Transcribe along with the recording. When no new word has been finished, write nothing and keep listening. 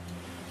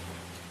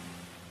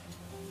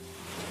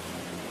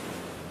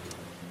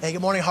Hey,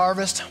 good morning,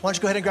 Harvest. Why don't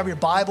you go ahead and grab your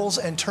Bibles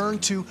and turn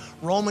to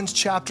Romans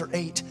chapter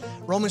 8.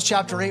 Romans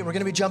chapter 8, we're going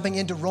to be jumping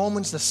into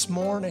Romans this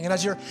morning. And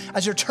as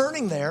you're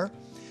turning there,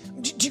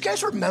 do you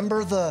guys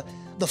remember the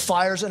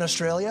fires in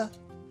Australia?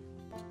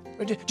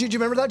 Do you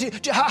remember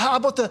that? How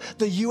about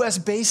the U.S.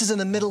 bases in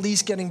the Middle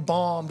East getting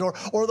bombed or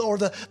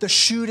the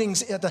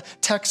shootings at the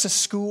Texas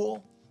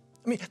school?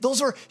 I mean,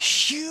 those are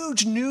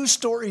huge news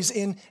stories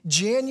in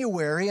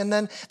January. And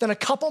then a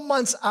couple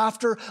months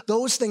after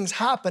those things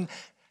happen,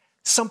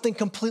 something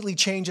completely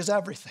changes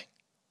everything,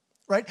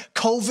 right?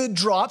 COVID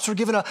drops. We're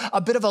given a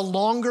bit of a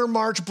longer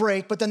March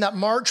break, but then that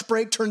March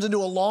break turns into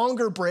a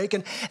longer break,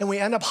 and we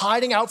end up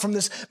hiding out from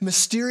this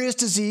mysterious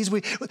disease.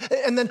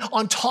 And then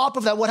on top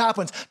of that, what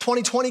happens?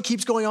 2020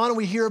 keeps going on, and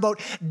we hear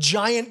about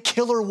giant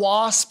killer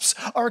wasps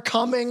are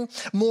coming.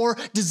 More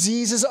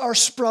diseases are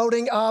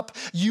sprouting up.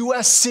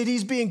 U.S.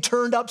 cities being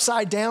turned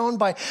upside down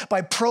by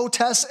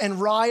protests and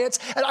riots.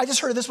 And I just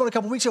heard of this one a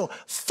couple weeks ago.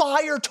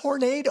 Fire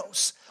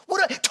tornadoes.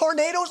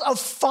 Tornadoes of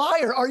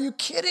fire. Are you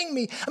kidding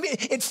me? I mean,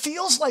 it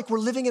feels like we're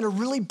living in a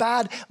really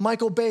bad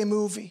Michael Bay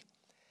movie.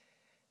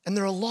 And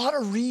there are a lot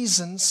of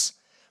reasons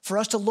for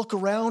us to look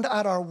around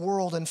at our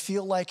world and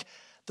feel like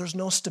there's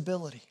no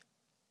stability.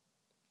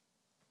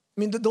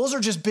 I mean, those are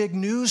just big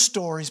news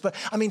stories. But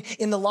I mean,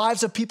 in the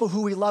lives of people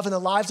who we love, in the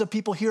lives of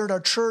people here at our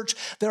church,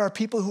 there are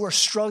people who are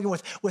struggling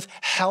with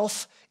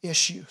health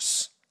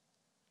issues,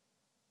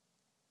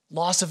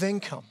 loss of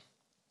income,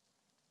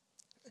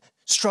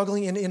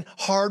 struggling in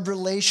hard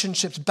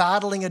relationships,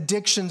 battling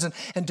addictions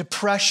and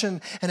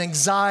depression and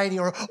anxiety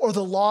or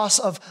the loss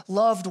of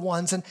loved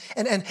ones. And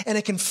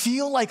it can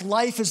feel like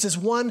life is this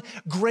one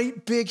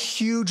great, big,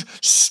 huge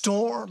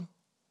storm.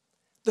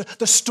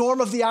 The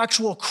storm of the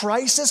actual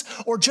crisis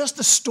or just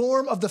the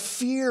storm of the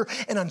fear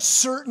and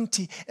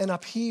uncertainty and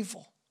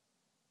upheaval.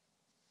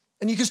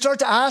 And you can start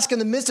to ask in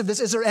the midst of this,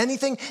 is there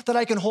anything that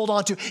I can hold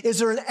on to? Is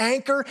there an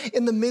anchor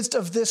in the midst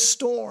of this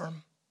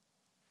storm?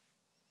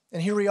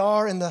 And here we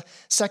are in the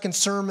second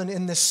sermon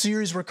in this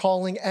series we're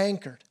calling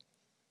Anchored.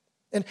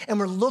 And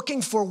we're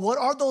looking for what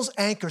are those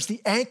anchors?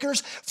 The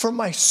anchors for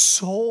my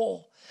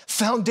soul.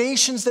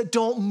 Foundations that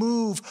don't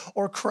move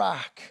or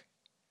crack.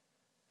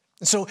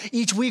 And so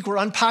each week we're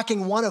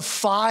unpacking one of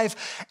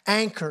 5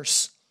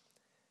 anchors.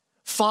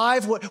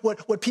 5,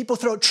 what people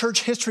throughout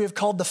church history have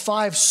called the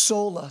 5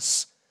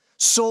 solas.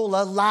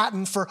 Sola,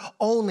 Latin for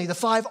only, the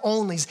 5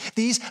 onlys.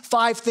 These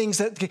 5 things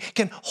that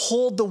can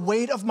hold the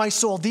weight of my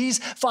soul. These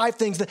 5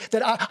 things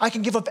that I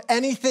can give up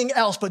anything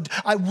else, but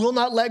I will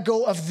not let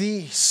go of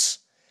these.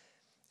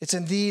 It's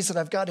in these that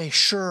I've got a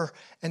sure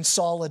and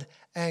solid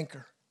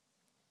anchor.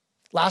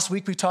 Last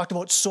week we talked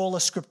about sola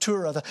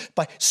scriptura,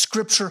 by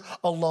scripture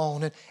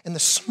alone. And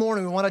this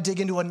morning we want to dig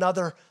into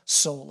another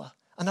sola.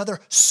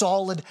 Another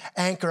solid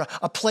anchor,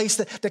 a place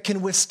that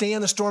can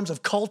withstand the storms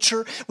of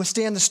culture,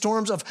 withstand the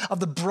storms of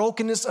the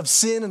brokenness of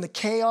sin and the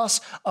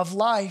chaos of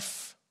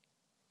life.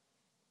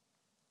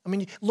 I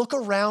mean, look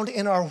around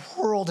in our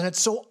world and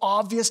it's so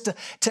obvious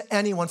to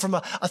anyone, from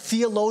a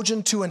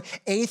theologian to an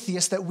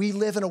atheist, that we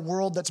live in a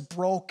world that's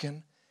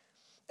broken.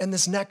 And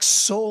this next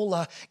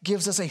sola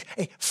gives us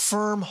a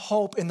firm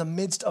hope in the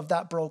midst of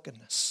that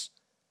brokenness.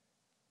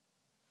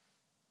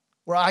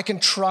 Where I can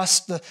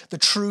trust the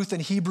truth in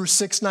Hebrews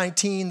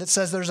 6:19 that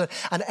says there's an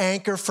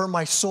anchor for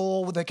my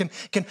soul that can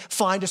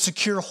find a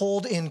secure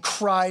hold in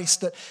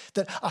Christ,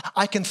 that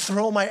I can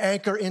throw my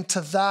anchor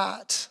into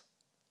that.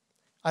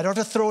 I don't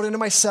have to throw it into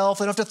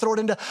myself. I don't have to throw it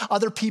into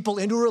other people,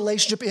 into a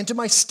relationship, into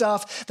my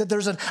stuff, that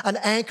there's an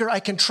anchor I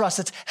can trust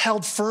that's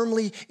held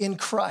firmly in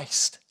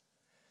Christ.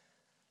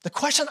 The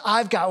question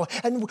I've got,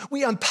 and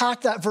we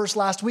unpacked that verse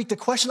last week, the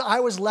question I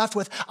was left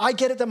with, I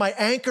get it that my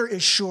anchor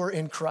is sure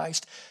in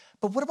Christ.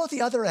 But what about the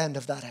other end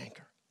of that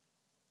anchor?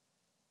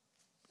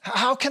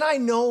 How can I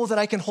know that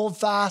I can hold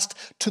fast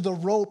to the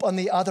rope on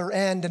the other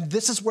end? And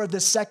this is where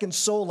this second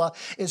sola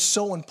is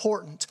so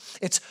important.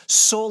 It's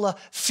sola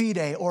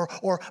fide,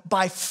 or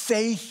by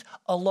faith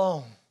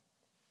alone.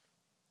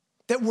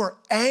 That we're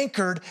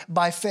anchored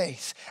by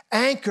faith,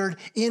 anchored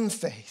in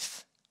faith.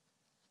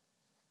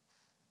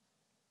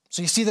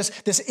 So you see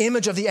this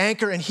image of the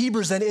anchor in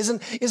Hebrews then isn't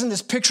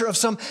this picture of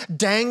some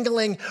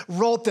dangling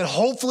rope that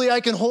hopefully I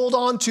can hold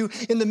on to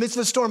in the midst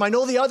of the storm. I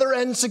know the other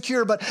end's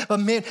secure, but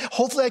man,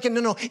 hopefully I can,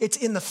 no, it's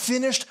in the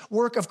finished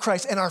work of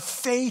Christ and our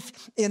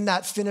faith in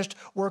that finished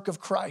work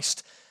of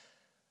Christ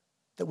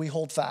that we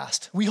hold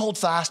fast. We hold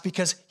fast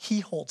because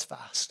he holds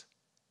fast.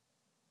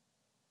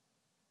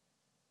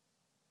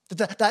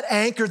 That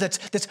anchor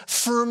that's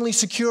firmly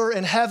secure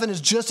in heaven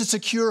is just as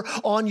secure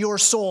on your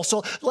soul.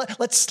 So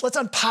let's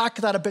unpack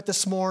that a bit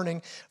this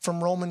morning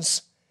from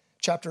Romans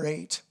chapter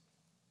 8.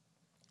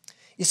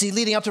 You see,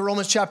 leading up to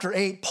Romans chapter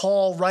 8,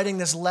 Paul, writing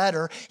this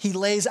letter, he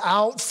lays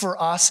out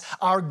for us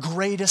our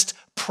greatest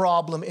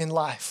problem in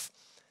life.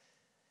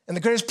 And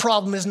the greatest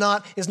problem is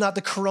not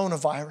the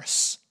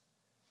coronavirus.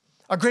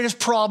 Our greatest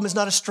problem is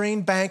not a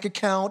strained bank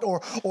account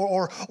or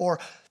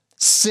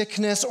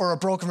sickness or a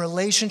broken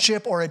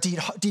relationship or a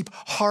deep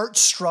heart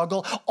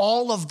struggle.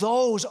 All of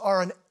those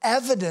are an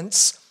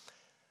evidence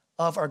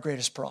of our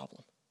greatest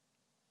problem.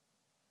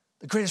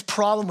 The greatest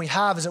problem we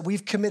have is that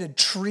we've committed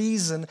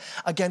treason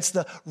against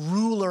the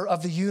ruler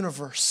of the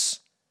universe.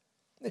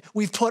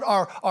 We've put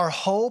our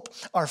hope,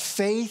 our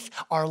faith,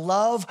 our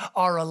love,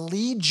 our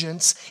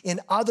allegiance in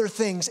other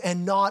things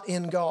and not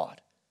in God.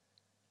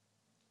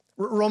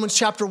 Romans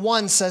chapter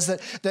 1 says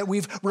that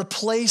we've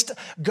replaced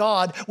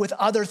God with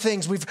other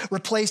things. We've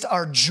replaced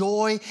our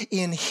joy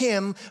in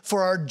him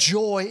for our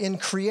joy in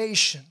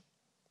creation.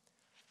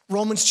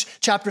 Romans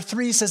chapter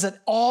 3 says that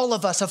all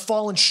of us have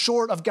fallen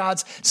short of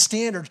God's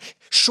standard,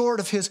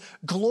 short of his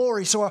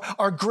glory. So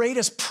our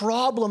greatest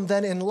problem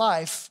then in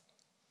life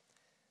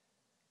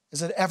is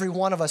that every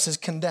one of us is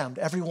condemned,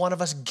 every one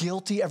of us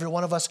guilty, every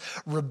one of us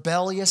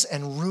rebellious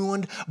and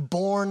ruined,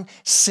 born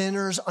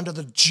sinners under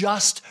the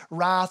just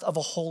wrath of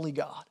a holy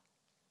God.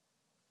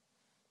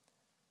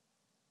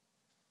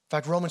 In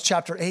fact, Romans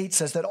chapter 8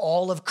 says that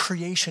all of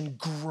creation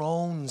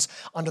groans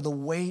under the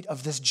weight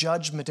of this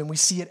judgment, and we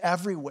see it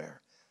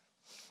everywhere.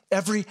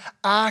 Every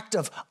act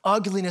of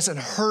ugliness and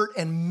hurt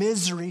and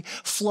misery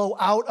flow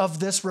out of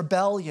this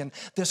rebellion,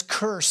 this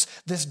curse,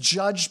 this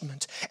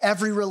judgment.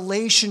 Every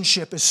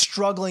relationship is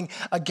struggling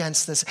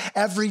against this.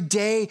 Every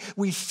day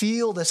we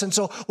feel this. And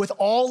so with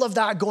all of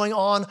that going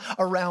on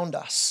around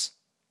us,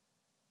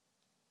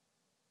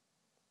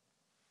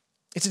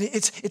 it's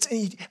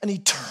an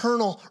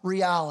eternal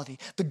reality.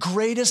 The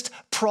greatest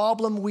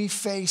problem we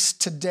face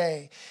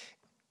today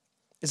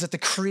is that the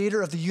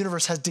creator of the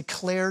universe has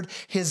declared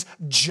his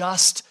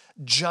just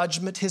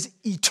judgment, his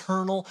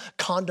eternal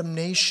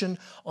condemnation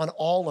on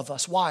all of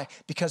us. Why?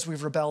 Because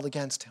we've rebelled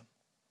against him.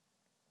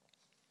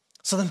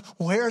 So then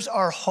where's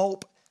our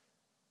hope?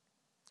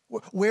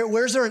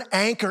 Where's there an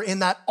anchor in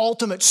that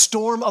ultimate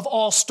storm of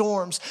all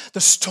storms? The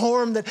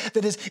storm that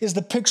is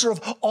the picture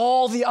of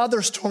all the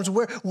other storms.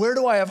 Where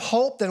do I have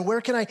hope then?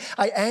 Where can I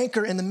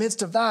anchor in the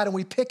midst of that? And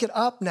we pick it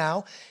up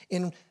now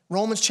in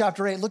Romans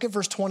chapter 8. Look at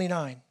verse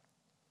 29.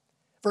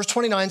 Verse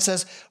 29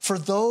 says, for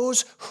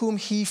those whom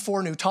he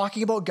foreknew,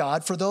 talking about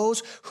God, for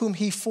those whom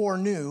he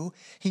foreknew,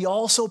 he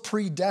also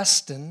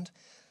predestined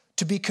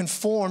to be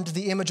conformed to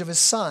the image of his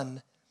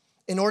Son,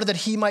 in order that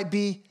he might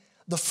be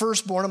the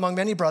firstborn among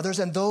many brothers.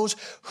 And those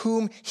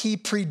whom he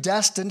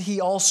predestined,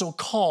 he also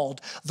called.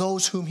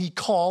 Those whom he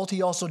called,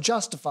 he also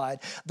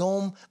justified.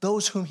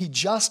 Those whom he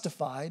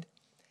justified,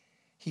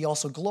 he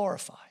also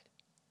glorified.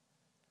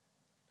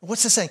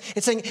 What's this saying?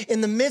 It's saying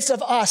in the midst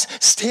of us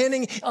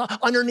standing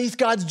underneath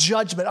God's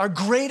judgment, our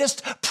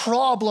greatest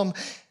problem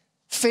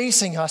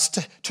facing us,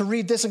 to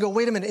read this and go,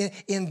 wait a minute,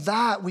 in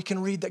that we can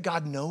read that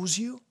God knows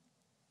you,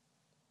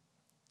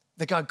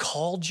 that God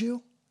called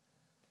you,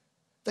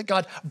 that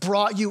God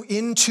brought you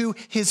into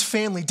his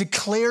family,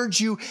 declared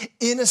you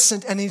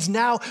innocent, and he's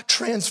now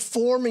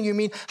transforming you. I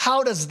mean,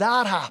 how does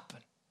that happen?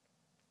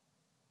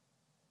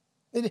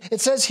 It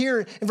says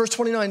here in verse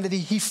 29 that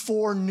he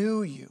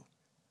foreknew you.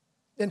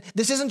 And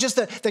this isn't just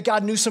that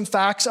God knew some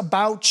facts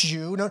about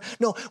you.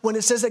 No, when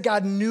it says that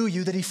God knew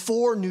you, that he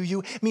foreknew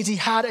you, it means he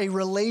had a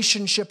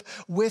relationship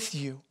with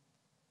you.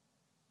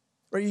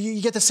 Right?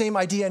 You get the same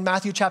idea in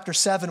Matthew chapter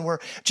 7, where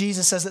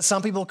Jesus says that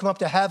some people will come up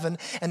to heaven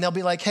and they'll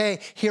be like, hey,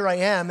 here I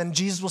am. And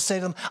Jesus will say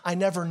to them, I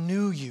never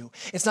knew you.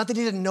 It's not that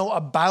he didn't know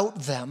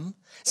about them.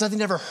 It's not that he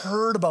never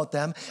heard about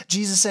them.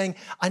 Jesus is saying,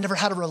 I never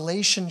had a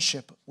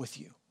relationship with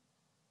you.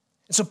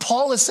 And so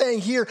Paul is saying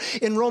here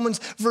in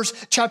Romans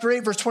chapter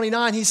 8, verse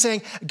 29, he's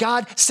saying,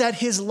 God set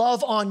his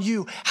love on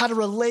you, had a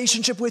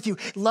relationship with you,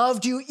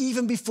 loved you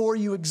even before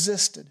you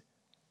existed.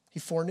 He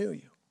foreknew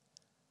you.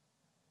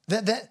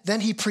 Then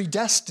he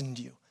predestined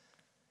you.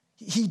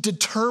 He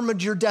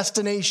determined your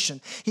destination.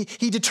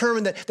 He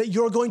determined that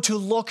you're going to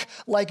look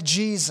like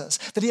Jesus,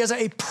 that he has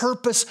a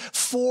purpose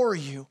for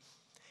you.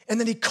 And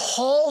then he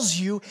calls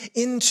you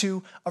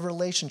into a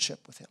relationship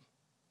with him.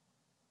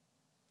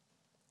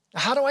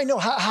 How do I know?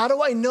 How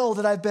do I know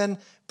that I've been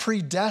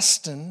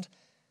predestined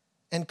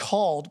and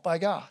called by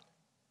God?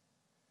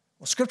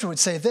 Well, Scripture would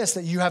say this,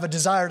 that you have a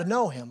desire to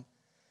know him.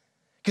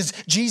 Because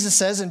Jesus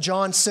says in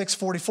John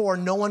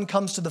 6:44, no one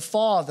comes to the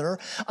Father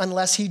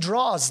unless he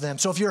draws them.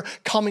 So if you're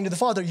coming to the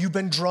Father, you've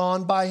been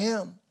drawn by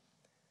him.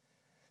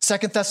 2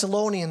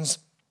 Thessalonians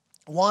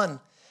 1,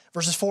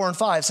 verses 4 and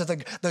 5 says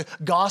that the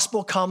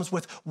gospel comes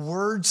with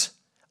words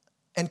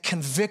and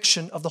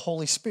conviction of the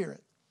Holy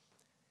Spirit.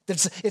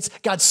 It's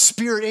God's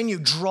Spirit in you,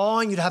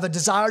 drawing you to have a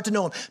desire to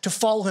know him, to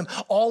follow him.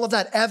 All of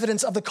that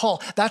evidence of the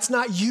call. That's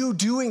not you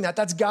doing that.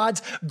 That's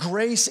God's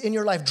grace in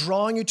your life,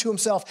 drawing you to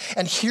himself.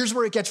 And here's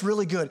where it gets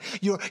really good.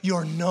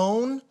 You're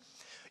known,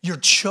 you're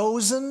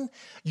chosen,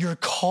 you're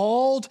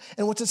called.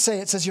 And what's it say?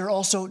 It says you're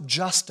also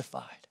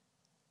justified.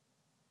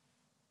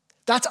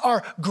 That's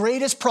our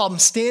greatest problem,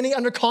 standing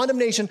under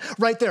condemnation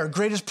right there.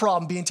 Greatest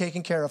problem being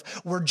taken care of.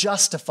 We're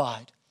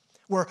justified.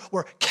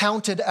 We're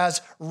counted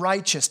as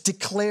righteous,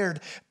 declared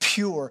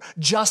pure,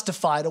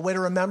 justified. A way to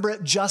remember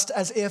it, just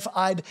as if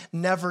I'd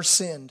never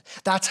sinned.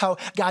 That's how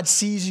God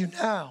sees you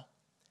now.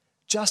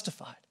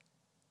 Justified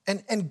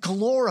and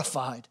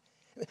glorified,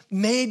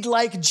 made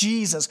like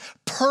Jesus,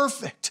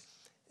 perfect.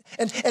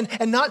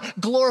 And not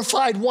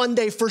glorified one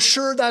day. For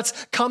sure,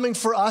 that's coming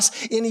for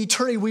us in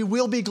eternity. We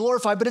will be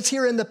glorified, but it's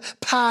here in the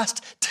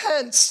past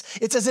tense.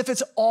 It's as if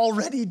it's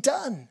already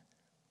done.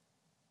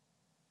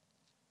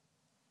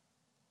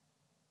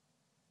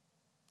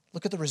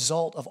 Look at the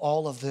result of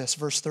all of this,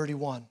 verse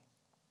 31.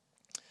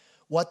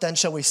 What then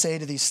shall we say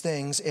to these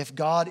things? If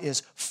God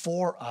is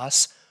for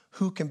us,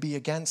 who can be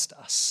against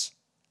us?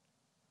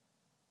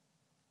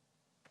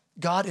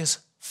 God is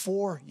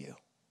for you.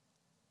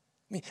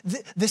 I mean,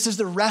 this is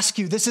the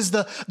rescue. This is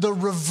the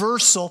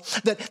reversal,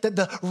 that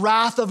the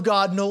wrath of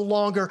God no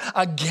longer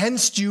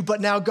against you,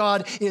 but now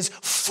God is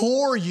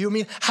for you. I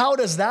mean, how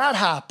does that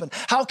happen?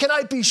 How can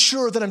I be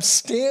sure that I'm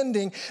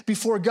standing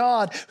before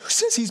God who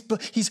says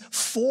he's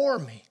for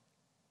me?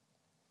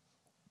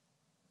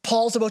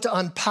 Paul's about to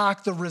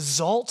unpack the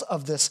result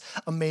of this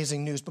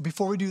amazing news. But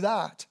before we do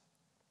that,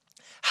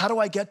 how do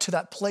I get to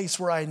that place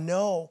where I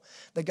know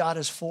that God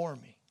is for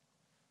me?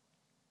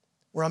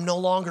 Where I'm no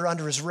longer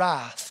under his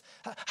wrath?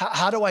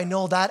 How do I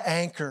know that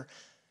anchor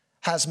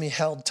has me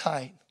held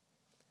tight?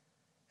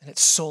 And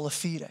it's sola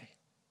fide.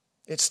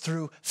 It's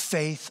through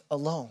faith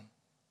alone.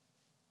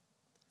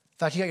 In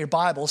fact, you got your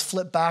Bibles,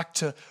 flip back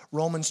to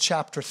Romans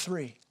chapter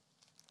 3.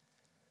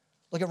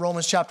 Look at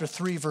Romans chapter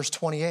 3, verse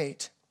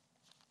 28.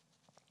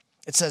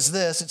 It says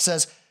this, it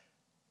says,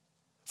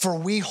 for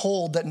we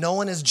hold that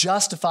one is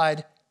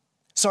justified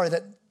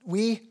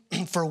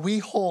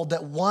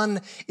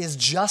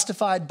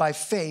by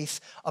faith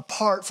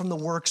apart from the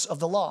works of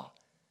the law.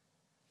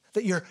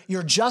 That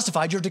you're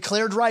justified, you're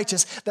declared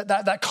righteous,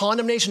 that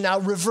condemnation now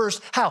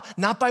reversed. How?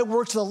 Not by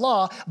works of the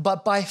law,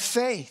 but by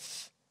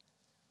faith.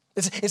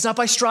 It's not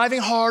by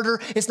striving harder,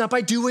 it's not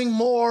by doing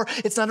more,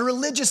 it's not a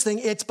religious thing,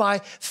 it's by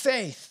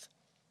faith.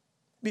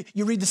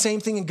 You read the same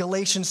thing in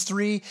Galatians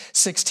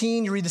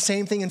 3:16. You read the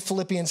same thing in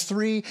Philippians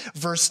 3,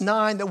 verse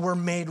 9, that we're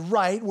made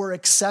right, we're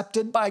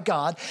accepted by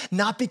God,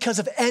 not because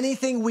of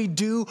anything we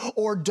do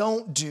or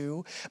don't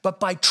do, but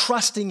by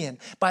trusting in,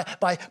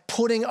 by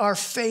putting our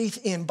faith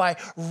in, by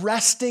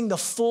resting the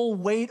full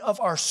weight of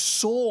our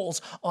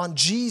souls on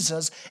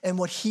Jesus and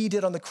what he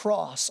did on the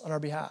cross on our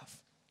behalf.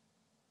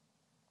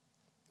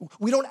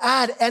 We don't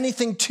add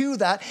anything to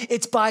that.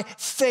 It's by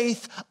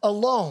faith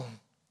alone.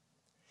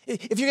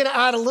 If you're going to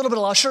add a little bit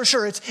of law,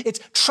 sure, it's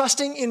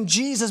trusting in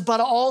Jesus, but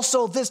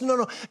also this.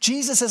 No.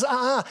 Jesus says,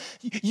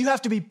 you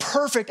have to be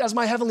perfect as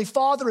my heavenly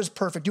Father is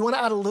perfect. You want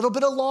to add a little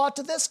bit of law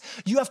to this?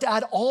 You have to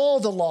add all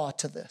the law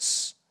to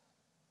this.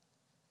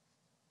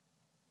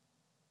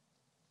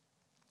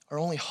 Our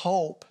only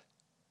hope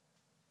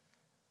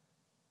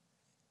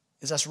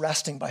is us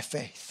resting by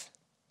faith,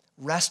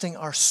 resting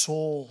our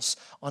souls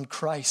on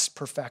Christ's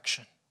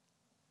perfection.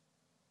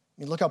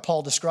 I mean, look how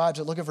Paul describes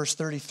it. Look at verse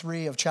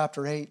 33 of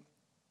chapter 8.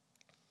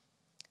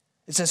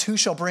 It says, who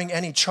shall bring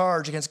any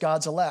charge against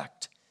God's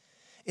elect?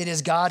 It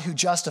is God who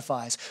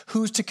justifies.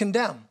 Who's to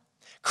condemn?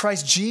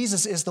 Christ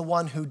Jesus is the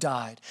one who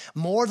died.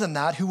 More than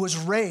that, who was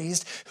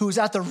raised, who is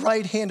at the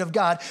right hand of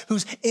God,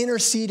 who's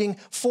interceding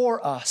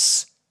for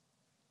us.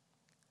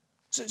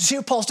 So see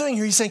what Paul's doing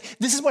here? He's saying,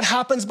 this is what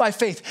happens by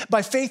faith.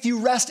 By faith, you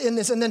rest in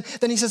this. And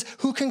then he says,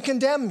 who can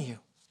condemn you?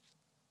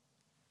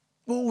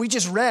 Well, we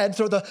just read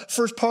through the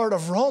first part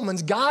of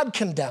Romans, God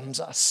condemns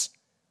us.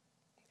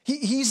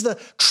 He's the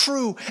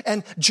true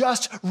and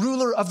just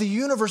ruler of the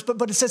universe,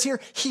 but it says here,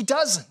 he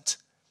doesn't.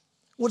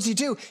 What does he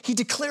do? He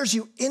declares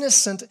you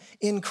innocent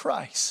in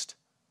Christ.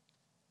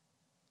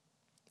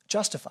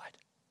 Justified.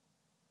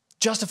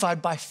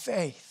 Justified by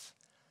faith.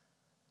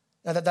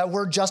 Now that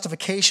word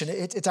justification,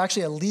 it's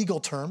actually a legal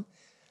term.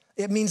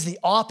 It means the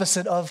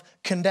opposite of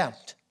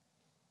condemned.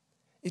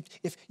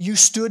 If you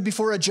stood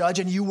before a judge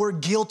and you were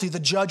guilty, the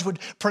judge would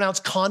pronounce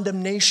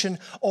condemnation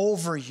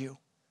over you.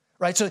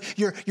 Right? So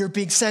you're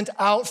being sent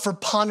out for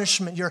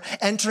punishment. You're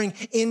entering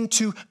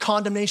into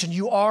condemnation.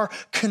 You are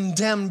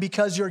condemned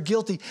because you're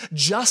guilty.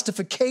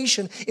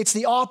 Justification, it's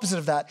the opposite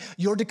of that.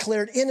 You're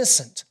declared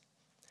innocent.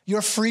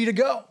 You're free to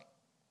go.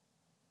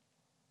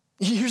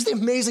 Here's the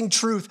amazing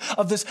truth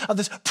of this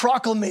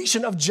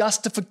proclamation of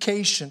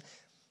justification.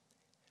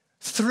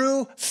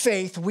 Through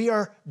faith, we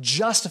are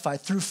justified.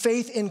 Through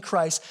faith in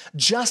Christ,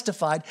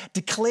 justified,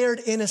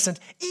 declared innocent,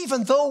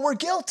 even though we're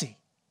guilty.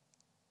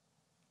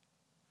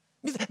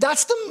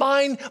 That's the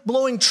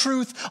mind-blowing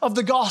truth of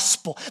the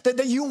gospel,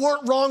 that you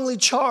weren't wrongly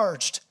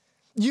charged.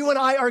 You and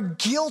I are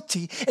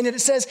guilty, and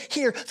it says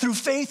here, through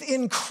faith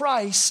in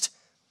Christ,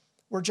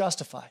 we're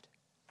justified.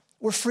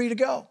 We're free to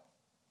go.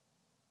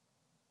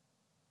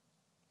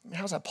 I mean,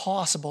 how's that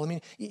possible? I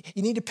mean, you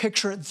need to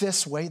picture it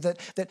this way,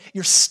 that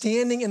you're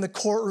standing in the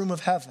courtroom of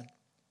heaven,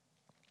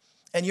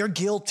 and you're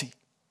guilty.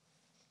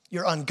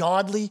 You're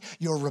ungodly,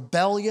 you're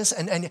rebellious,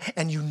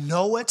 and you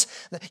know it.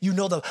 You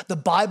know the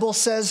Bible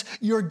says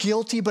you're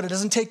guilty, but it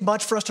doesn't take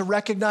much for us to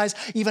recognize,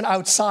 even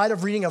outside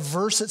of reading a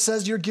verse that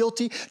says you're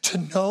guilty, to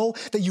know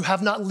that you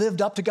have not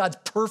lived up to God's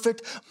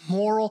perfect,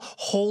 moral,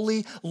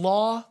 holy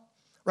law,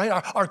 right?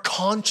 Our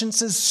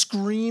consciences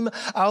scream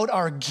out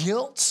our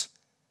guilt.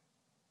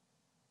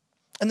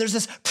 And there's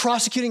this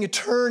prosecuting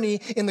attorney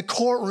in the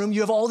courtroom.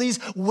 You have all these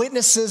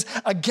witnesses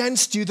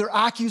against you. Their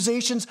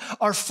accusations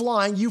are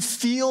flying. You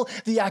feel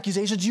the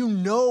accusations. You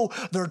know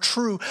they're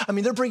true. I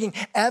mean, they're bringing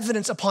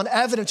evidence upon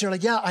evidence. You're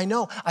like, yeah, I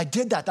know. I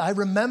did that. I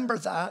remember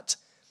that.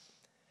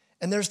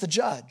 And there's the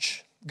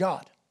judge,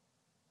 God.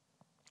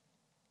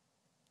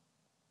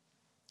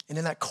 And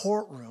in that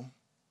courtroom,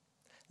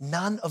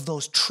 none of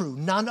those true,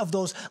 none of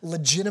those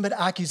legitimate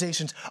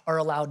accusations are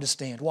allowed to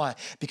stand. Why?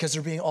 Because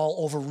they're being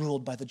all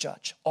overruled by the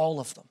judge, all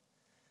of them.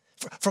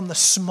 From the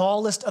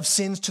smallest of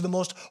sins to the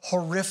most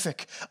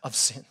horrific of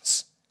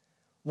sins.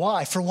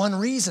 Why? For one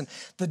reason,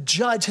 the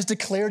judge has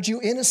declared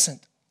you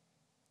innocent.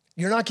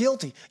 You're not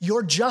guilty.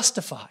 You're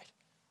justified.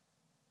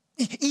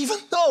 Even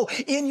though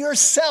in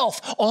yourself,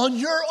 on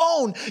your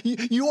own,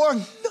 you are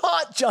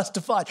not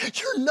justified.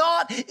 You're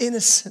not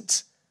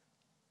innocent.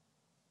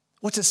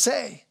 What's it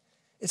say?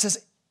 It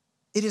says,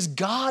 it is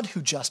God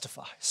who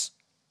justifies.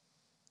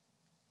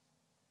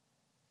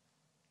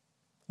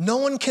 No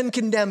one can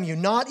condemn you,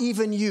 not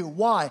even you.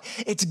 Why?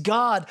 It's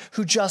God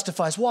who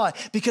justifies. Why?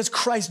 Because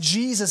Christ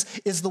Jesus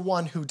is the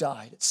one who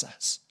died, it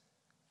says.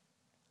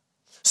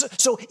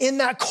 So in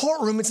that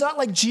courtroom, it's not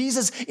like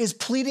Jesus is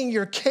pleading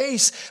your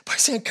case by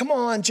saying, come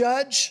on,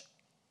 judge.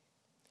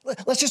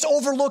 Let's just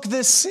overlook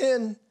this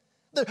sin.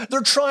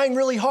 They're trying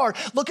really hard.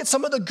 Look at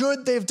some of the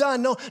good they've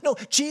done. No,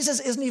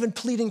 Jesus isn't even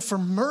pleading for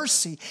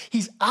mercy.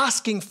 He's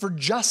asking for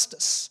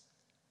justice.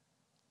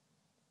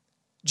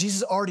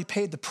 Jesus already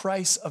paid the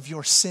price of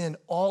your sin,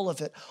 all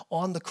of it,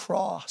 on the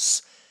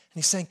cross. And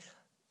he's saying,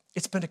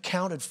 it's been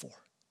accounted for.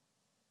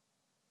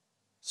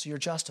 So you're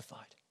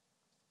justified.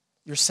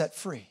 You're set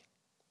free.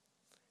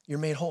 You're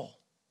made whole.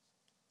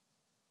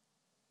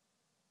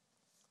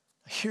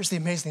 Here's the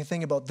amazing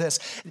thing about this.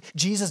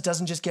 Jesus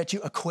doesn't just get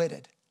you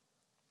acquitted.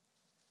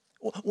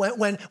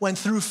 When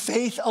through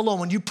faith alone,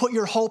 when you put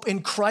your hope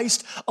in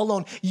Christ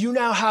alone, you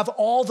now have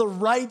all the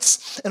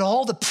rights and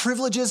all the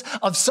privileges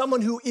of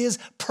someone who is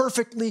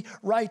perfectly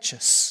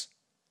righteous.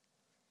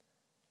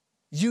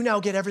 You now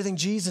get everything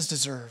Jesus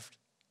deserved.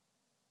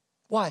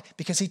 Why?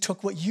 Because he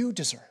took what you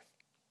deserve.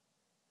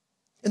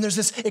 And there's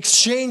this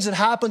exchange that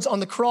happens on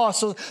the cross.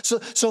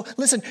 So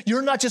listen,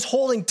 you're not just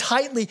holding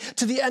tightly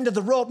to the end of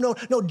the rope.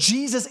 No,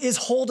 Jesus is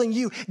holding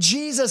you.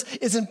 Jesus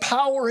is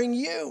empowering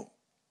you.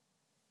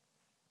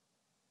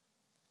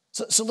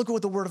 So look at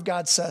what the word of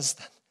God says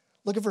then.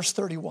 Look at verse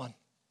 31.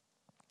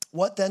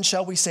 What then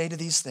shall we say to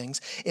these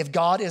things? If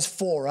God is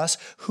for us,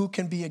 who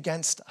can be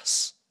against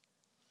us?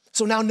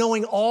 So now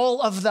knowing all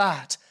of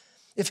that,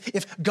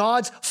 if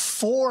God's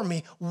for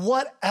me,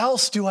 what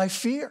else do I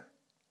fear?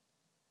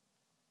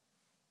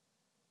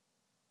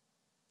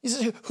 He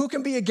says, who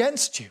can be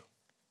against you?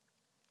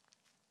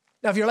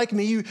 Now, if you're like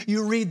me,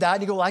 you read that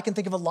and you go, well, I can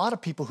think of a lot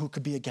of people who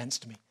could be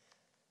against me.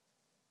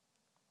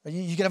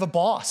 You could have a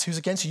boss who's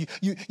against you.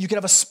 You could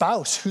have a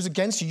spouse who's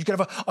against you. You could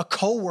have a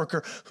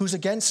coworker who's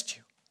against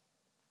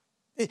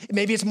you.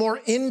 Maybe it's more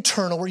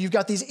internal, where you've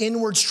got these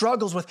inward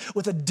struggles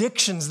with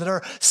addictions that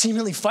are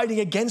seemingly fighting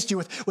against you,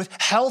 with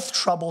health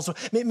troubles,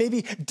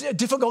 maybe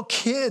difficult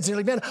kids. And you're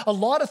like, man, a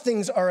lot of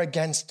things are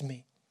against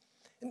me.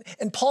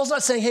 And Paul's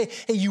not saying, hey,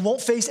 you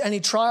won't face any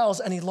trials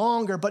any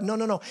longer, but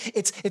no.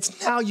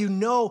 It's now you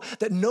know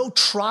that no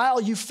trial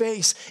you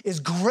face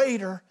is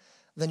greater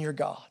than your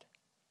God.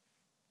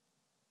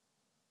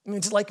 I mean,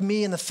 it's like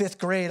me in the 5th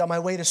grade on my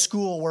way to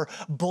school where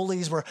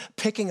bullies were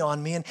picking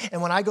on me.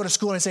 And when I go to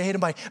school and I say, hey, to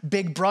my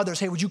big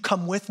brothers, hey, would you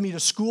come with me to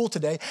school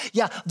today?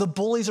 Yeah, the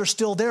bullies are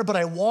still there, but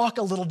I walk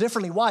a little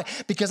differently. Why?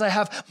 Because I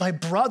have my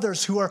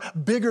brothers who are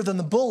bigger than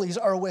the bullies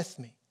are with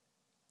me.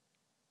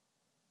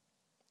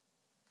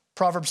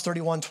 Proverbs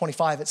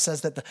 31:25, it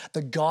says that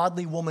the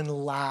godly woman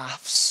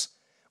laughs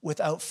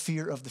without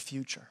fear of the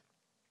future.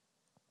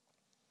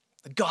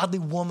 The godly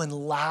woman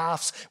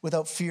laughs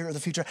without fear of the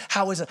future.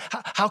 How is it?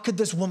 How could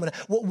this woman,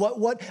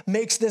 what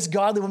makes this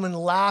godly woman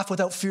laugh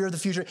without fear of the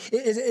future?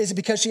 Is it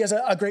because she has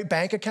a great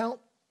bank account?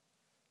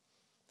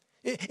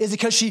 Is it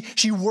because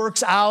she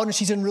works out and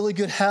she's in really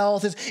good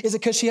health? Is it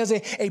because she has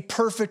a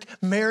perfect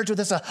marriage with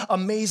this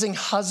amazing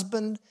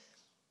husband?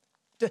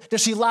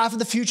 Does she laugh at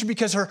the future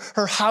because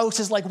her house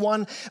is like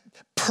one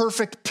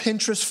perfect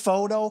Pinterest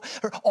photo?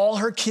 All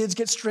her kids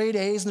get straight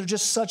A's and they're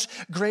just such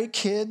great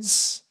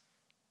kids.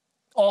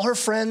 All her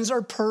friends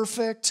are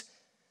perfect.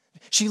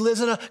 She lives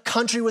in a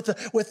country with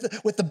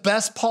the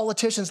best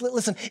politicians.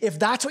 Listen, if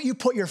that's what you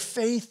put your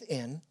faith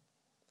in,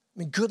 I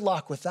mean, good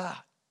luck with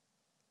that.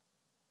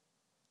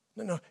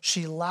 No,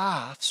 she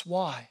laughs.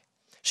 Why?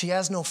 She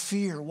has no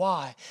fear.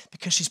 Why?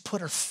 Because she's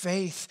put her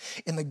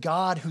faith in the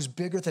God who's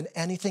bigger than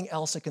anything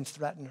else that can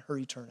threaten her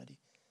eternity.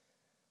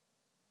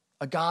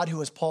 A God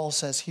who, as Paul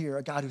says here,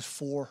 a God who's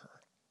for her.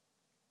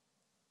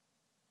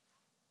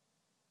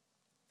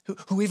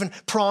 Who even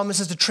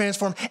promises to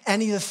transform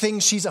any of the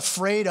things she's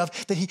afraid of,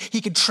 that he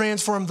could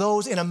transform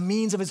those in a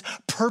means of his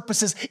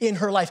purposes in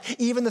her life.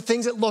 Even the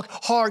things that look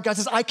hard, God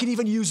says, I could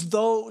even use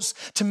those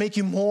to make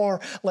you more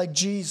like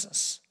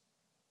Jesus.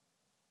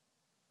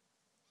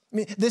 I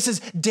mean, this is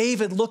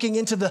David looking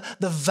into the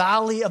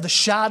valley of the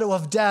shadow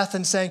of death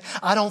and saying,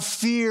 I don't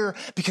fear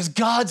because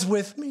God's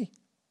with me.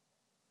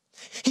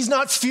 He's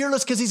not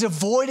fearless because he's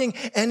avoiding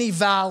any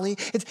valley.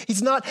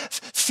 He's not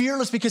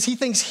fearless because he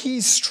thinks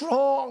he's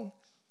strong.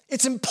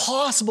 It's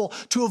impossible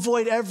to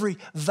avoid every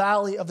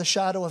valley of the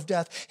shadow of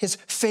death. His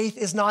faith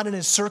is not in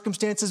his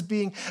circumstances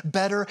being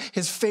better.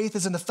 His faith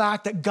is in the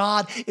fact that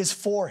God is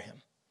for him.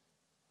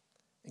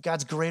 And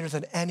God's greater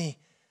than anything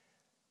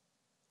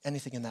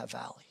in that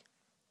valley.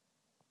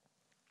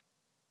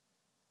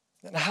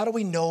 And how do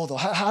we know, though?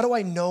 How do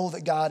I know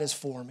that God is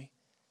for me?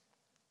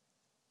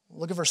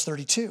 Look at verse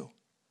 32.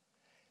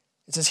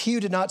 It says, he who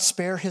did not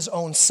spare his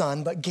own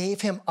son, but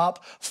gave him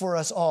up for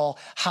us all,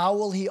 how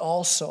will he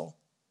also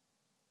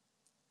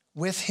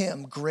with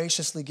him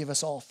graciously give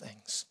us all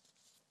things?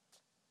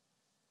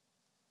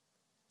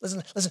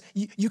 Listen,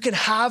 you can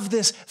have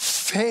this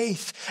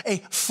faith, a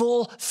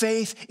full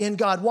faith in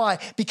God. Why?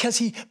 Because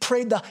he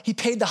paid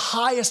the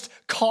highest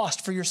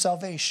cost for your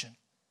salvation.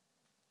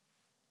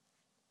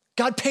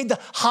 God paid the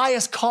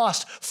highest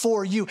cost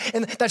for you.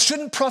 And that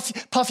shouldn't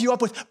puff you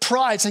up with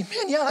pride, saying,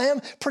 man, yeah, I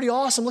am pretty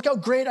awesome. Look how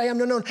great I am.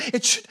 No.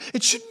 It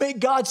should make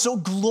God so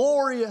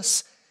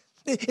glorious.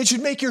 It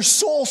should make your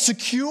soul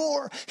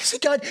secure. You say,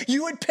 God,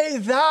 you would pay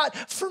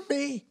that for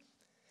me.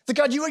 That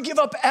God, you would give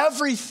up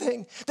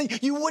everything.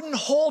 That you wouldn't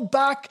hold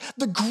back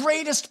the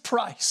greatest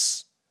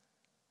price.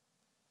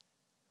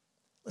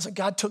 Listen,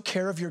 God took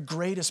care of your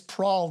greatest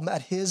problem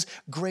at his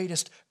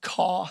greatest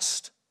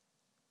cost.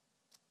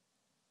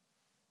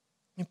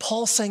 I mean,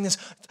 Paul's saying this,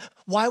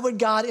 why would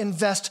God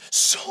invest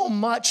so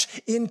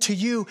much into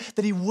you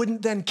that he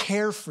wouldn't then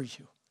care for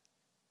you?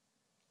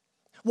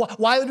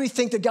 Why would we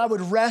think that God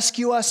would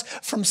rescue us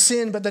from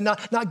sin, but then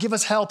not give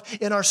us help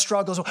in our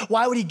struggles?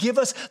 Why would he give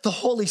us the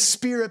Holy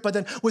Spirit, but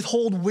then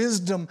withhold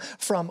wisdom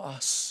from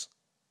us?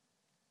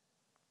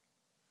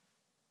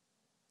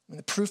 I mean,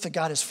 the proof that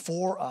God is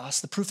for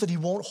us, the proof that he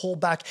won't hold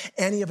back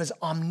any of his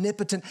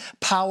omnipotent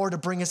power to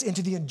bring us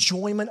into the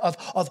enjoyment of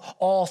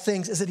all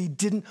things, is that he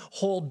didn't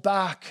hold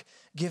back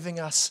giving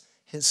us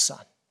his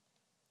son.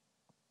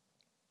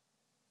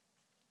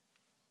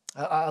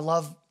 I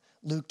love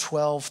Luke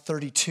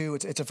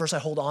 12:32. It's a verse I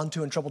hold on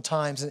to in troubled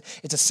times.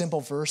 It's a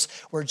simple verse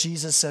where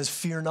Jesus says,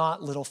 fear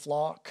not, little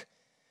flock,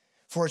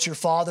 for it's your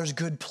Father's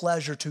good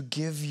pleasure to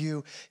give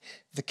you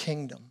the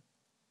kingdom.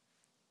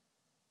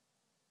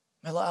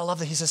 I love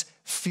that he says,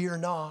 fear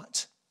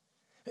not.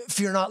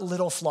 Fear not,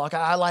 little flock.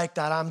 I like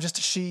that. I'm just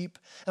a sheep.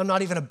 I'm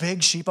not even a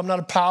big sheep. I'm not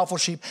a powerful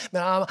sheep.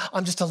 Man,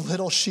 I'm just a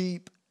little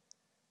sheep.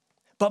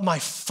 But my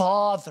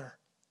Father,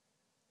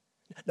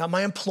 not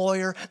my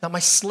employer, not my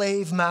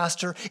slave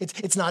master.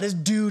 It's not his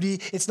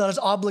duty. It's not his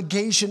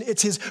obligation.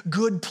 It's his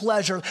good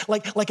pleasure.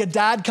 Like a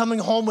dad coming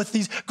home with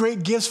these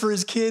great gifts for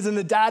his kids, and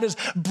the dad is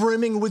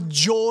brimming with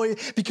joy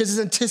because he's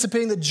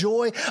anticipating the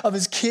joy of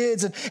his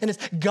kids. And it's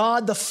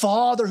God the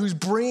Father who's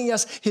bringing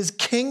us his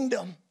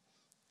kingdom.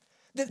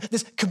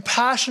 This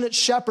compassionate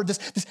shepherd, this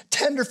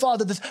tender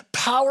father, this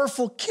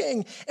powerful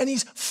king, and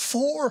he's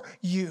for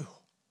you.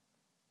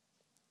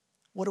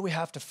 What do we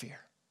have to fear?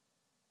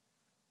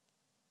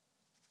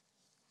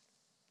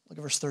 Look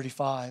at verse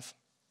 35.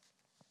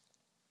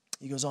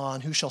 He goes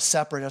on, who shall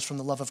separate us from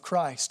the love of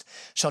Christ?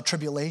 Shall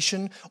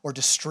tribulation or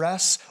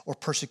distress or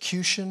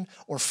persecution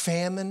or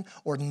famine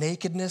or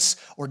nakedness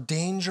or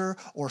danger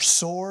or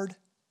sword?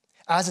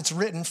 As it's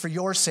written, for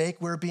your sake,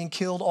 we're being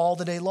killed all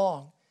the day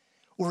long.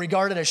 We're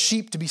regarded as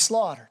sheep to be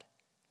slaughtered.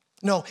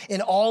 No,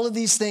 in all of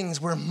these things,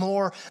 we're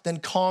more than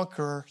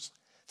conquerors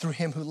through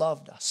him who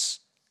loved us.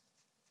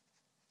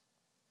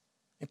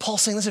 And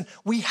Paul's saying, listen,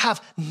 we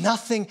have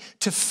nothing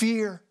to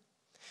fear.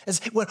 As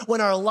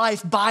when our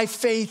life by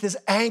faith is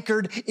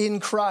anchored in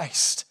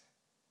Christ.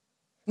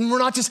 And we're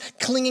not just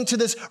clinging to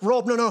this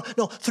rope. No.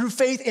 Through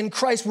faith in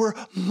Christ, we're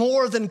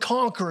more than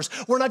conquerors.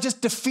 We're not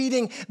just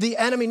defeating the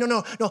enemy.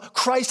 No.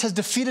 Christ has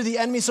defeated the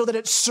enemy so that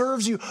it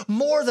serves you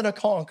more than a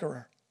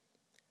conqueror.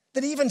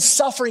 That even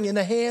suffering in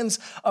the hands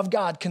of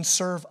God can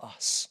serve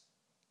us.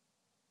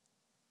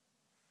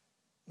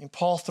 And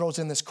Paul throws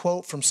in this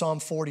quote from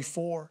Psalm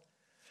 44.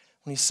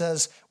 When he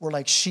says we're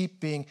like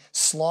sheep being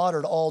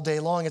slaughtered all day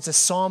long. It's a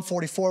Psalm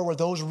 44 where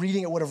those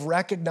reading it would have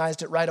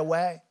recognized it right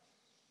away.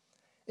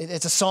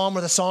 It's a psalm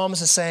where the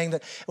psalmist is saying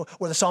that,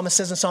 where the psalmist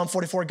says in Psalm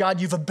 44,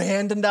 God, you've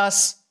abandoned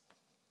us.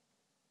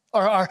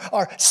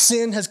 Our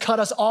sin has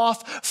cut us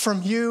off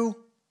from you.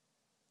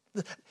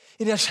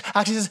 It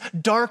actually says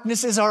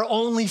darkness is our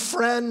only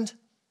friend.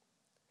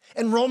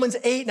 In Romans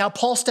 8, now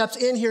Paul steps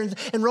in here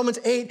in Romans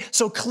 8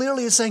 so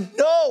clearly is saying,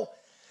 no,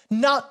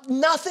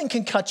 nothing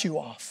can cut you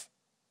off.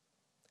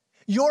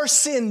 Your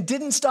sin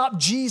didn't stop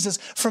Jesus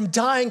from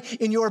dying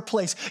in your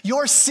place.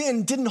 Your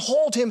sin didn't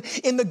hold him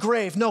in the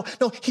grave. No,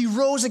 he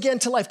rose again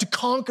to life to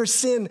conquer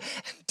sin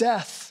and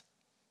death.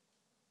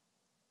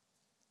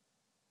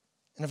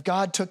 And if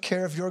God took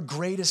care of your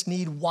greatest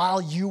need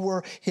while you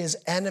were his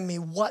enemy,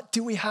 what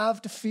do we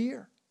have to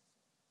fear?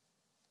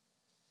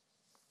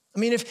 I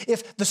mean,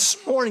 if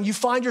this morning you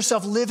find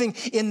yourself living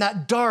in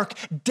that dark,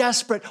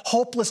 desperate,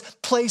 hopeless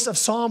place of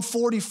Psalm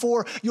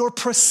 44, you're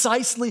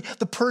precisely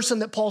the person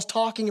that Paul's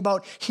talking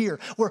about here,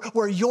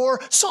 where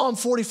your Psalm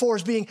 44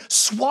 is being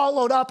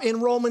swallowed up in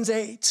Romans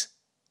 8.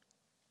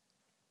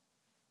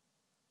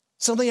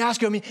 Something I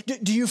ask you, I mean,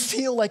 do you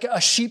feel like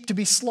a sheep to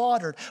be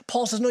slaughtered?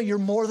 Paul says, no, you're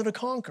more than a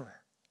conqueror.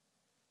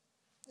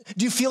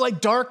 Do you feel like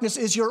darkness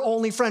is your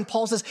only friend?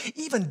 Paul says,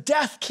 even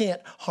death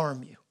can't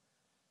harm you.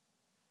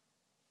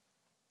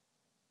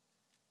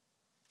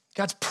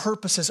 God's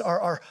purposes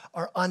are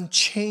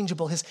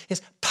unchangeable.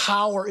 His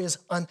power is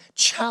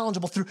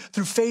unchallengeable.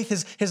 Through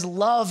faith, his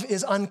love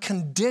is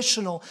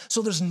unconditional.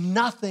 So there's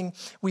nothing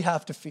we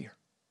have to fear.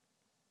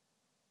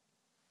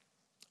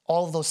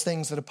 All of those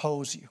things that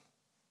oppose you,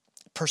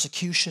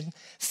 persecution,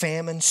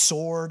 famine,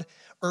 sword,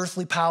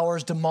 earthly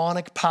powers,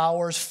 demonic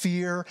powers,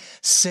 fear,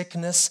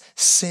 sickness,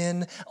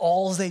 sin,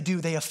 all they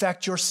do, they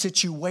affect your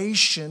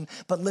situation.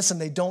 But listen,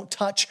 they don't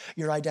touch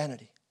your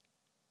identity.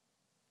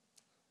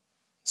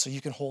 So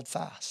you can hold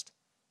fast.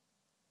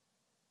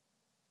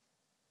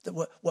 That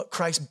what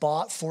Christ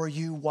bought for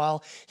you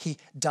while he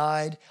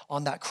died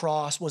on that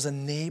cross was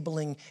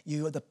enabling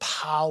you the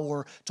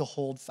power to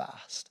hold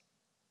fast.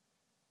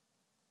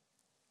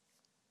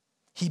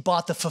 He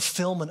bought the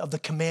fulfillment of the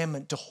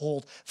commandment to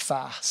hold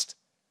fast.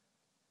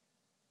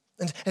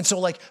 And so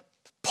like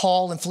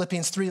Paul in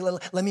Philippians 3,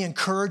 let me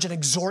encourage and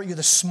exhort you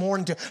this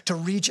morning to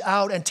reach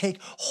out and take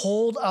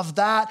hold of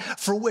that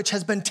for which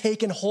has been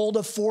taken hold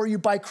of for you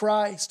by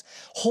Christ.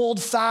 Hold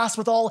fast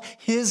with all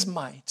his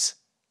might.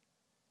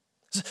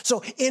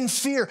 So in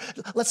fear,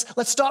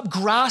 let's stop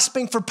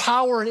grasping for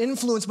power and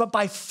influence, but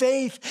by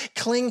faith,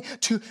 cling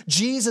to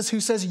Jesus who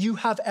says, you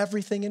have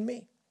everything in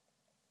me.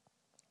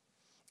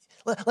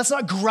 Let's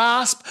not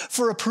grasp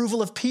for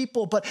approval of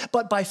people,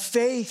 but by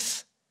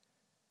faith,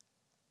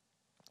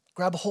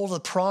 grab a hold of the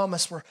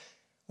promise where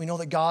we know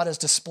that God has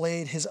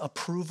displayed his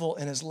approval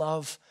and his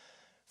love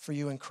for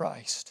you in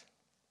Christ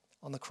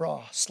on the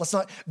cross. Let's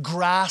not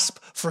grasp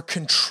for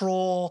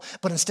control,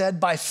 but instead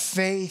by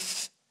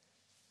faith,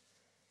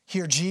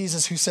 hear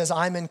Jesus who says,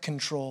 I'm in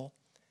control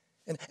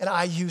and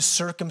I use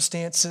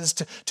circumstances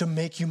to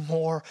make you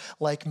more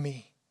like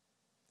me.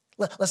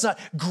 Let's not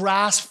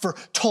grasp for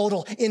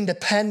total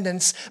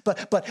independence,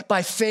 but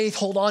by faith,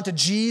 hold on to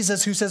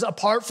Jesus who says,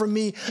 apart from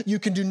me, you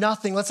can do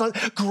nothing. Let's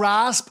not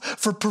grasp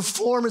for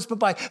performance, but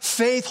by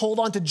faith, hold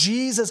on to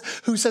Jesus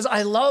who says,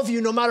 I love you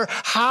no matter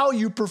how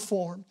you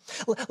perform.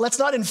 Let's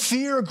not in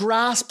fear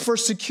grasp for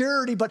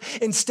security, but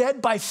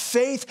instead by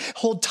faith,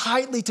 hold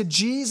tightly to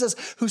Jesus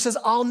who says,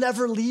 I'll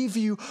never leave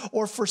you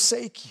or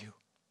forsake you.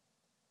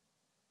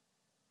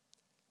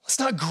 Let's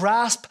not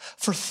grasp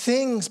for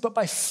things, but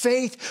by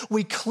faith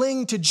we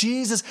cling to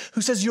Jesus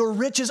who says, your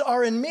riches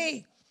are in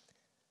me.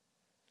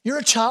 You're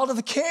a child of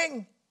the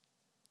King.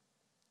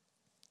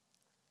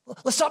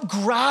 Let's stop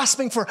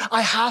grasping for,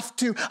 I have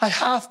to,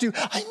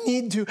 I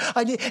need to.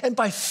 And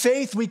by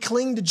faith we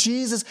cling to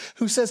Jesus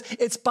who says,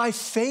 it's by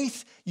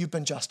faith you've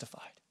been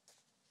justified.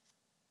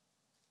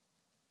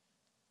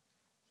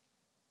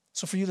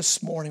 So for you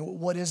this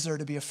morning, what is there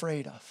to be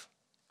afraid of?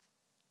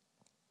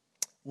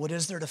 What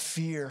is there to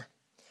fear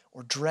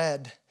or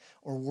dread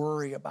or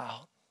worry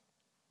about?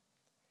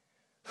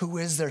 Who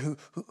is there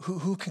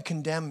who can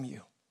condemn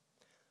you,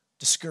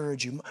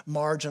 discourage you,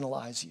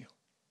 marginalize you?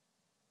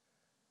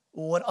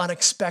 What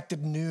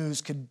unexpected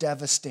news could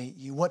devastate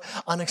you? What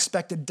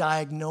unexpected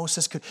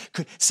diagnosis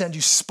could send you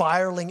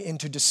spiraling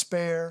into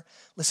despair?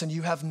 Listen,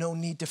 you have no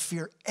need to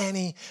fear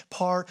any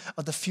part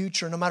of the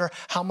future, no matter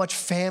how much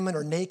famine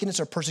or nakedness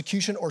or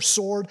persecution or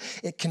sword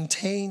it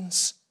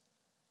contains.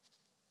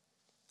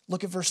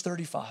 Look at verse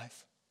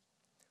 35.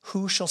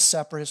 Who shall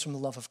separate us from the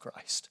love of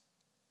Christ?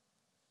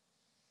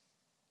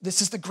 This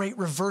is the great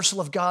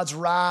reversal of God's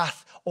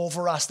wrath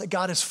over us, that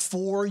God is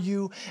for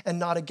you and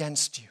not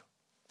against you.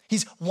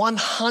 He's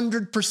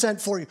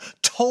 100% for you,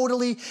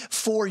 totally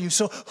for you.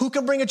 So who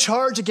can bring a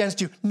charge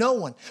against you? No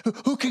one.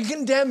 Who can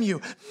condemn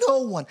you? No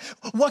one.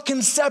 What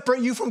can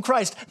separate you from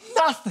Christ?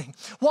 Nothing.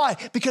 Why?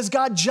 Because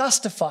God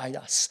justified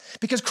us,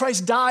 because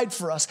Christ died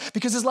for us,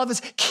 because his love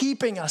is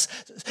keeping us.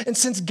 And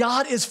since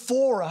God is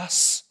for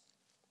us,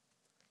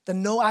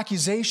 then no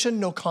accusation,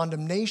 no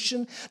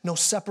condemnation, no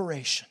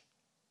separation.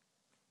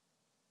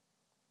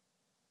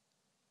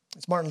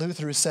 It's Martin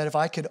Luther who said, if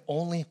I could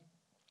only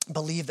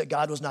believe that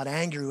God was not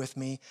angry with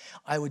me,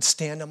 I would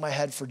stand on my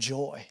head for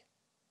joy.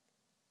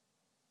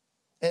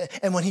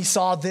 And when he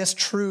saw this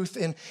truth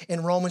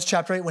in Romans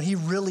chapter 8, when he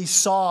really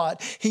saw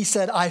it, he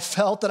said, I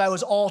felt that I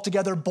was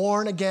altogether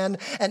born again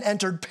and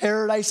entered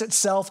paradise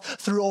itself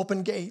through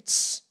open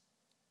gates.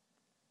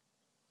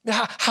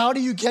 How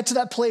do you get to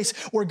that place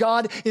where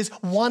God is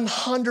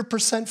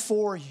 100%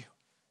 for you?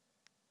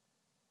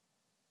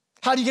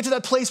 How do you get to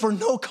that place where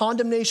no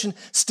condemnation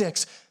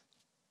sticks?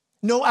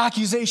 No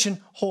accusation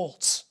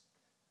holds?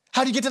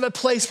 How do you get to that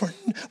place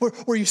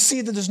where you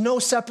see that there's no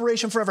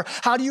separation forever?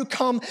 How do you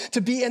come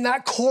to be in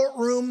that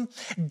courtroom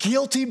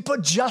guilty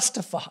but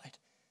justified?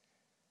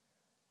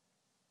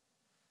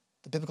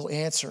 The biblical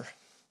answer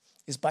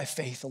is by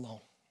faith alone.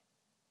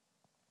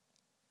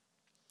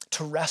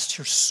 To rest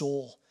your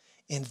soul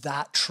in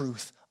that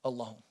truth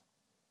alone.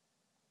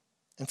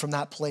 And from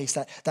that place,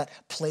 that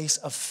place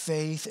of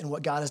faith in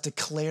what God has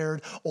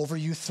declared over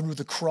you through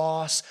the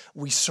cross,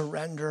 we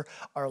surrender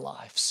our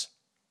lives.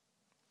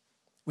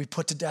 We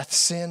put to death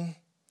sin.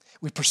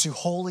 We pursue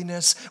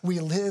holiness.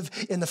 We live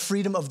in the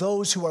freedom of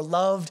those who are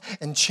loved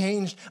and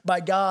changed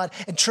by God.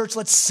 And church,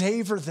 let's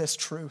savor this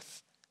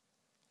truth.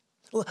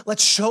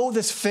 Let's show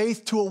this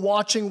faith to a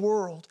watching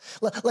world.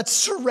 Let's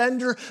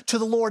surrender to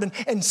the Lord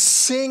and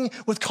sing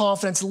with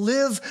confidence,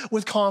 live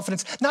with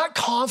confidence. Not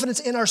confidence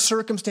in our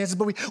circumstances,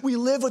 but we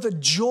live with a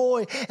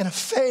joy and a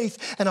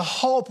faith and a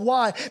hope.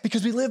 Why?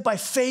 Because we live by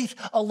faith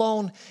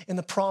alone in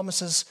the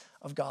promises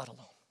of God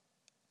alone.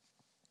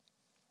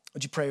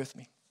 Would you pray with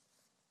me?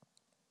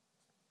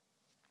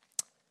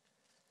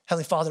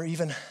 Heavenly Father,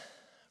 even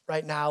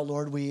right now,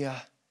 Lord, we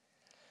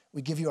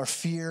give you our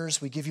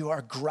fears. We give you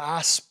our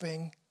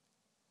grasping.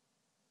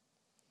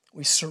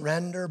 We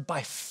surrender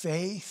by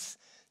faith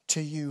to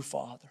you,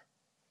 Father,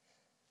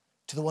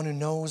 to the one who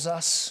knows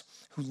us,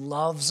 who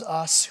loves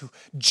us, who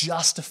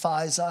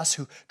justifies us,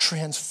 who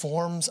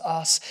transforms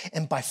us,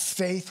 and by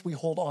faith we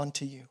hold on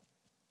to you.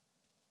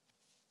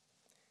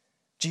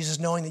 Jesus,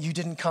 knowing that you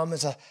didn't come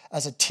as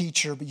a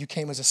teacher, but you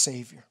came as a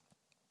Savior.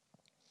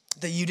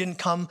 That you didn't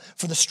come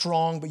for the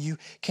strong, but you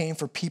came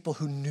for people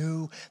who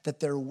knew that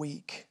they're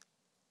weak.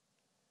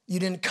 You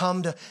didn't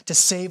come to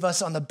save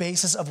us on the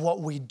basis of what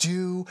we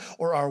do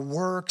or our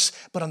works,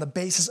 but on the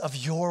basis of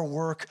your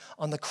work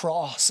on the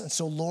cross. And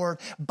so, Lord,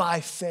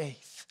 by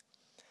faith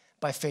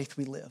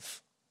we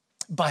live.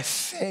 By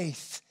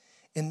faith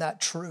in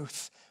that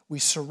truth, we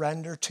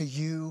surrender to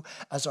you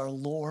as our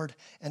Lord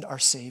and our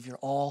Savior,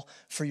 all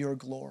for your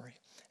glory.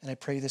 And I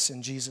pray this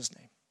in Jesus'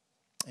 name.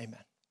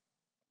 Amen.